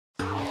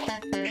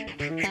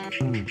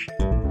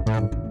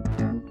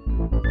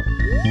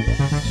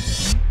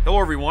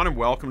Hello everyone and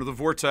welcome to the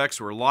Vortex,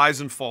 where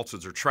lies and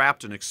falsehoods are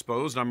trapped and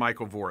exposed. I'm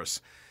Michael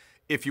Voris.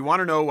 If you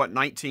want to know what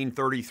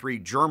 1933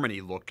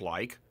 Germany looked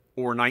like,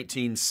 or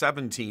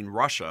 1917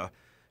 Russia,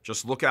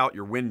 just look out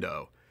your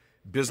window.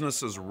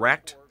 Businesses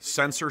wrecked,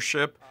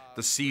 censorship,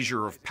 the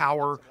seizure of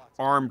power,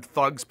 armed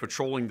thugs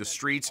patrolling the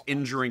streets,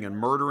 injuring and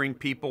murdering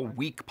people,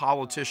 weak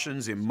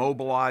politicians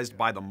immobilized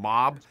by the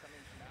mob.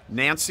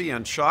 Nancy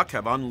and Chuck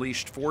have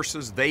unleashed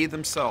forces they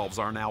themselves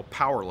are now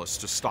powerless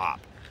to stop.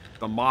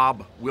 The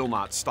mob will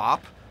not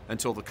stop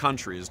until the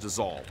country is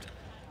dissolved.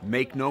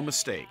 Make no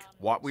mistake,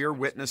 what we are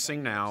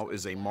witnessing now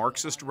is a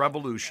Marxist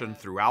revolution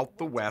throughout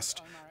the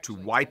West to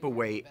wipe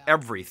away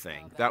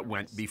everything that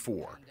went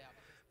before.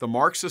 The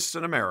Marxists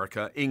in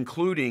America,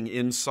 including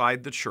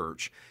inside the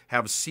church,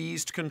 have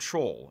seized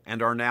control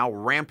and are now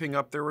ramping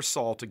up their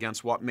assault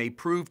against what may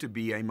prove to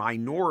be a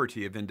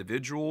minority of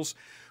individuals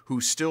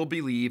who still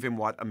believe in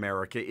what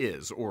America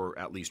is, or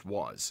at least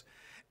was.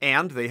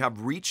 And they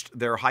have reached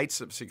their heights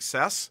of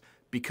success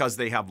because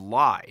they have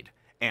lied,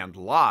 and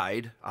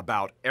lied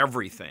about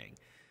everything.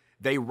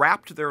 They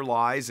wrapped their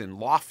lies in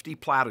lofty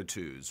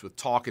platitudes, with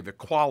talk of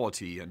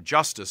equality and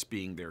justice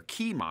being their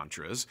key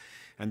mantras,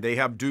 and they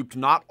have duped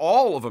not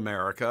all of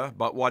America,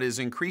 but what is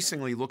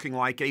increasingly looking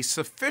like a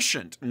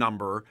sufficient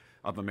number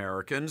of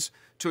Americans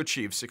to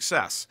achieve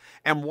success.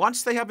 And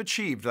once they have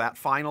achieved that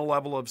final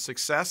level of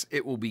success,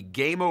 it will be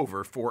game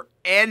over for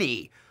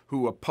any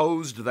who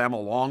opposed them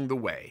along the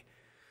way.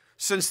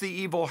 Since the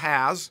evil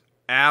has,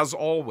 as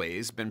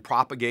always, been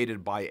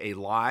propagated by a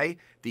lie,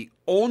 the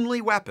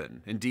only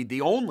weapon, indeed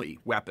the only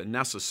weapon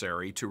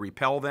necessary to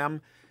repel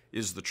them,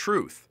 is the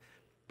truth.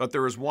 But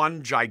there is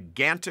one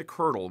gigantic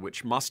hurdle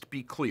which must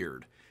be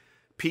cleared.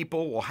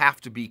 People will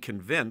have to be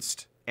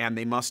convinced, and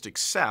they must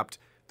accept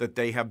that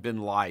they have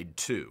been lied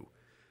to.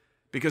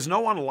 Because no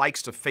one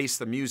likes to face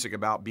the music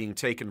about being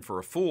taken for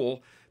a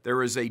fool,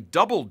 there is a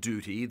double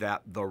duty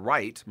that the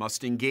right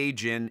must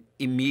engage in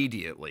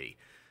immediately.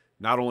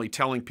 Not only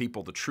telling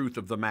people the truth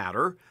of the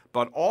matter,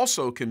 but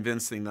also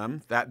convincing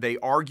them that they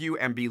argue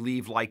and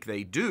believe like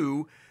they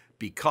do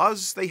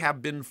because they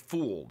have been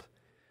fooled.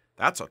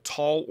 That's a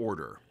tall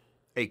order.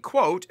 A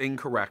quote,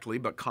 incorrectly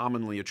but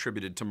commonly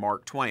attributed to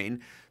Mark Twain,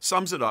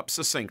 sums it up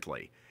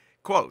succinctly.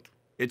 Quote,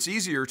 "It's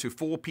easier to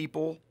fool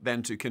people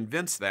than to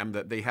convince them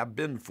that they have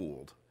been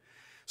fooled."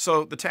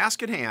 So the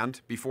task at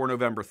hand, before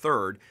November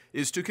 3rd,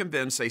 is to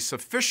convince a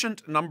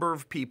sufficient number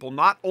of people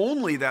not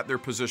only that their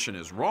position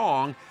is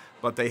wrong,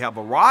 but they have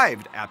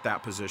arrived at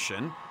that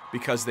position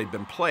because they've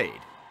been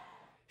played.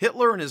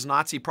 Hitler and his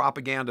Nazi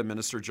propaganda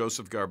minister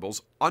Joseph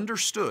Goebbels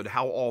understood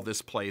how all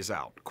this plays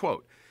out.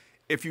 Quote,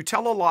 "If you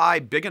tell a lie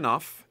big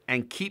enough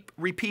and keep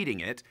repeating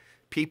it,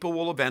 people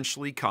will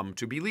eventually come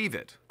to believe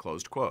it."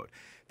 Closed quote.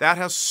 That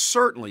has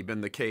certainly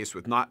been the case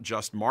with not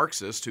just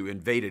Marxists who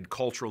invaded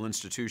cultural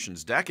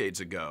institutions decades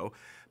ago,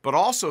 but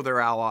also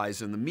their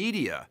allies in the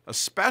media,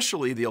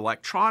 especially the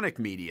electronic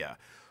media,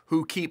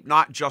 who keep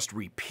not just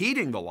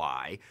repeating the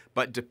lie,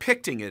 but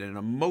depicting it in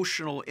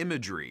emotional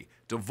imagery,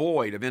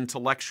 devoid of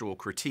intellectual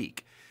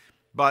critique.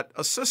 But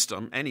a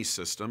system, any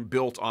system,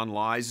 built on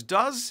lies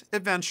does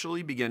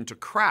eventually begin to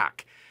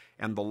crack,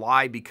 and the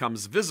lie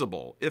becomes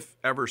visible, if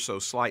ever so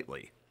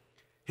slightly.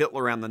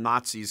 Hitler and the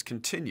Nazis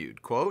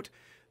continued, quote,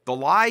 "The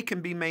lie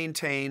can be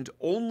maintained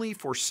only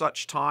for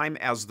such time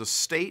as the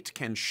state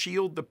can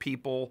shield the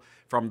people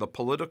from the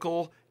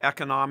political,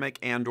 economic,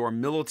 and/or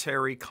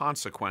military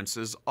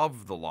consequences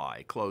of the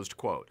lie." Closed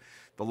quote.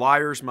 The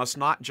liars must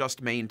not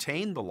just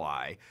maintain the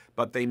lie,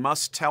 but they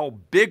must tell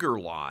bigger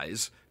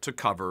lies to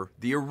cover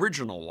the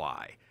original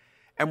lie.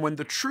 And when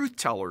the truth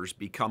tellers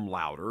become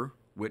louder,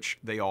 which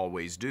they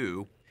always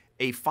do,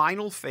 a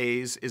final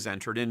phase is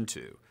entered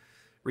into.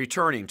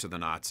 Returning to the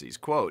Nazis,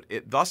 quote,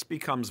 "It thus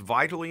becomes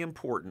vitally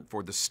important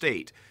for the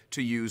state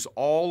to use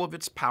all of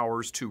its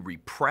powers to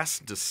repress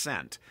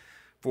dissent,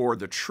 for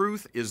the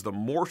truth is the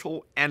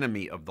mortal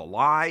enemy of the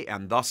lie,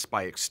 and thus,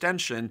 by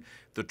extension,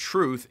 the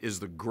truth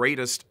is the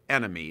greatest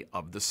enemy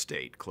of the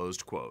state."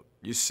 Closed quote.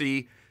 You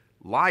see,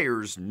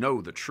 liars know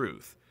the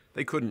truth.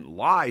 They couldn't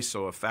lie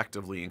so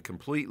effectively and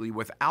completely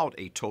without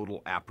a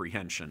total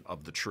apprehension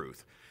of the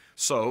truth.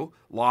 So,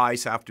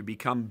 lies have to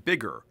become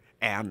bigger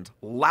and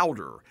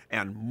louder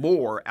and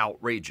more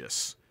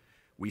outrageous.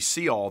 We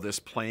see all this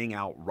playing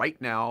out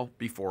right now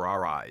before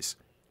our eyes.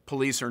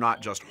 Police are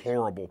not just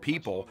horrible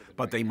people,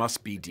 but they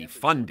must be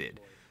defunded.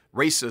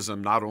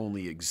 Racism not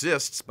only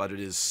exists, but it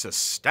is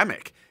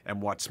systemic.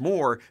 And what's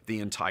more, the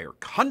entire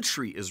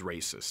country is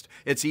racist.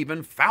 It's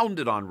even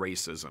founded on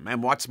racism.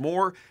 And what's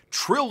more,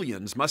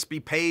 trillions must be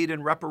paid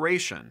in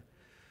reparation.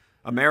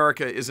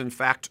 America is in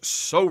fact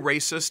so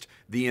racist,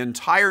 the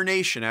entire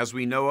nation as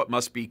we know it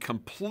must be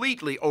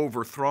completely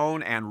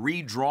overthrown and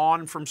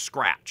redrawn from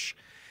scratch.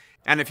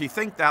 And if you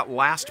think that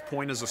last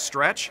point is a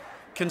stretch,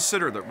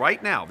 consider that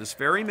right now, this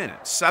very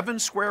minute, 7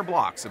 square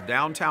blocks of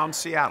downtown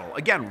Seattle,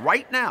 again,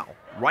 right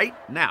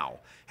now,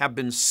 have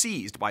been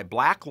seized by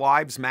Black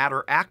Lives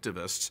Matter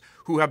activists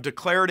who have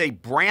declared a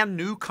brand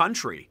new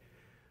country.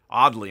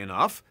 Oddly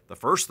enough, the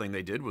first thing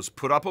they did was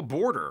put up a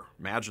border.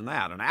 Imagine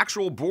that, an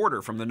actual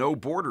border from the No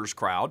Borders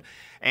crowd,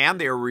 and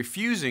they are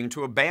refusing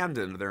to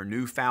abandon their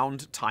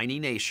newfound tiny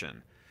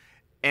nation.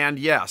 And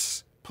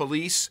yes,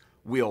 police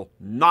will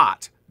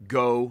not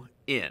go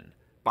in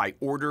by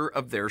order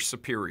of their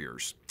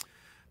superiors.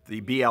 The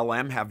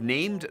BLM have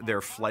named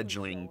their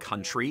fledgling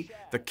country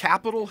the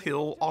Capitol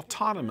Hill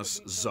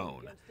Autonomous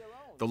Zone.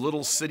 The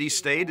little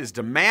city-state is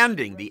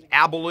demanding the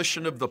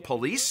abolition of the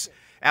police,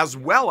 as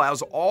well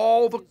as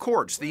all the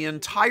courts, the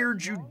entire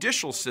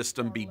judicial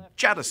system be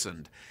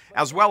jettisoned,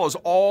 as well as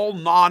all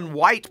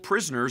non-white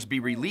prisoners be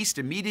released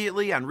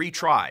immediately and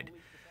retried.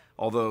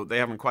 Although they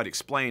haven't quite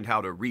explained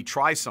how to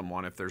retry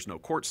someone if there's no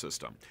court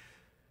system.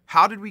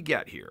 How did we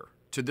get here?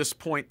 To this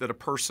point that a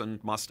person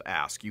must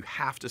ask. You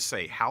have to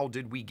say, how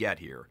did we get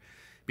here?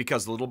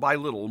 Because little by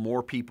little,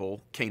 more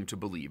people came to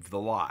believe the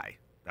lie.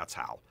 That's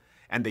how.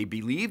 And they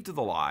believed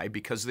the lie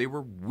because they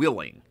were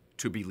willing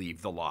to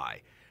believe the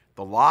lie.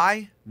 The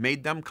lie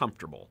made them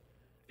comfortable.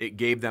 It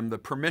gave them the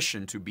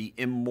permission to be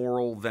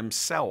immoral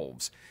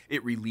themselves.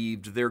 It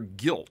relieved their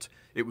guilt.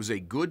 It was a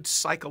good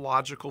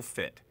psychological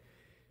fit.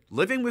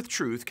 Living with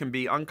truth can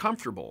be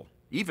uncomfortable,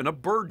 even a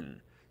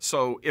burden.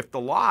 So if the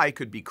lie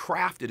could be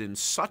crafted in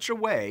such a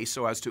way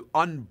so as to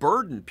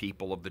unburden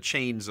people of the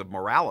chains of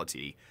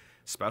morality,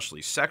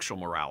 especially sexual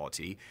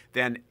morality,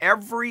 then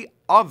every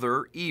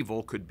other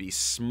evil could be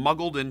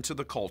smuggled into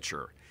the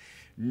culture.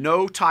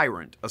 No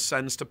tyrant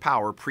ascends to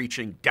power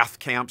preaching death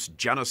camps,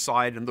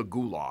 genocide, and the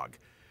gulag.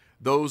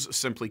 Those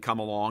simply come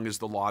along as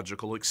the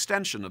logical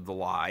extension of the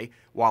lie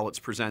while it's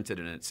presented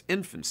in its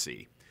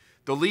infancy.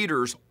 The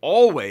leaders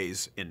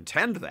always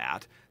intend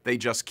that. They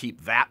just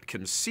keep that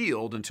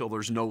concealed until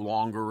there's no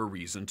longer a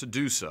reason to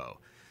do so.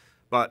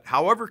 But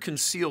however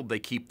concealed they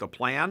keep the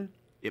plan,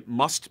 it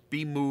must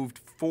be moved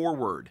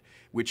forward,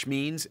 which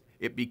means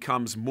it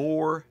becomes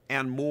more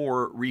and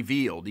more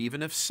revealed,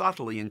 even if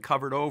subtly and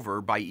covered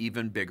over by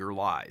even bigger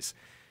lies.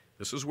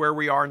 This is where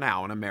we are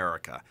now in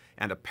America,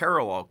 and a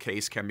parallel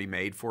case can be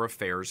made for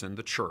affairs in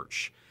the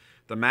church.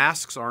 The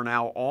masks are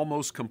now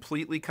almost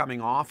completely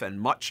coming off, and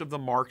much of the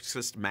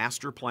Marxist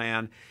master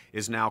plan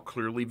is now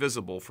clearly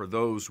visible for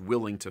those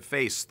willing to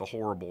face the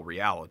horrible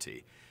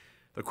reality.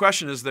 The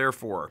question is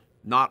therefore,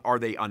 not are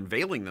they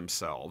unveiling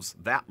themselves,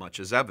 that much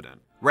is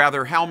evident.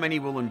 Rather, how many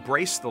will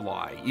embrace the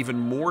lie even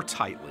more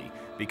tightly,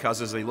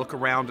 because as they look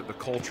around at the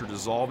culture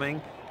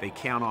dissolving, they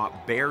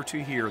cannot bear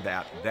to hear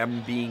that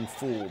them being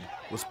fooled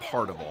was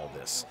part of all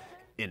this.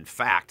 In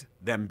fact,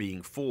 them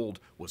being fooled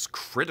was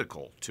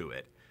critical to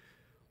it.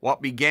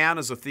 What began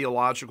as a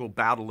theological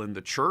battle in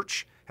the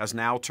church has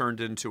now turned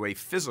into a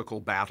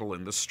physical battle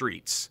in the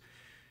streets.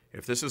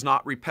 If this is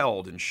not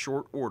repelled in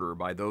short order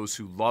by those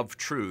who love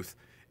truth,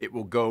 it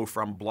will go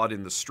from blood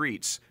in the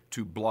streets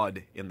to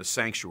blood in the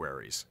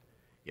sanctuaries.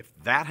 If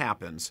that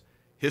happens,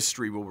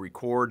 history will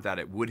record that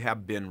it would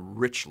have been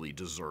richly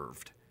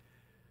deserved.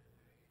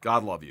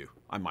 God love you.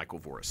 I'm Michael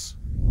Voris.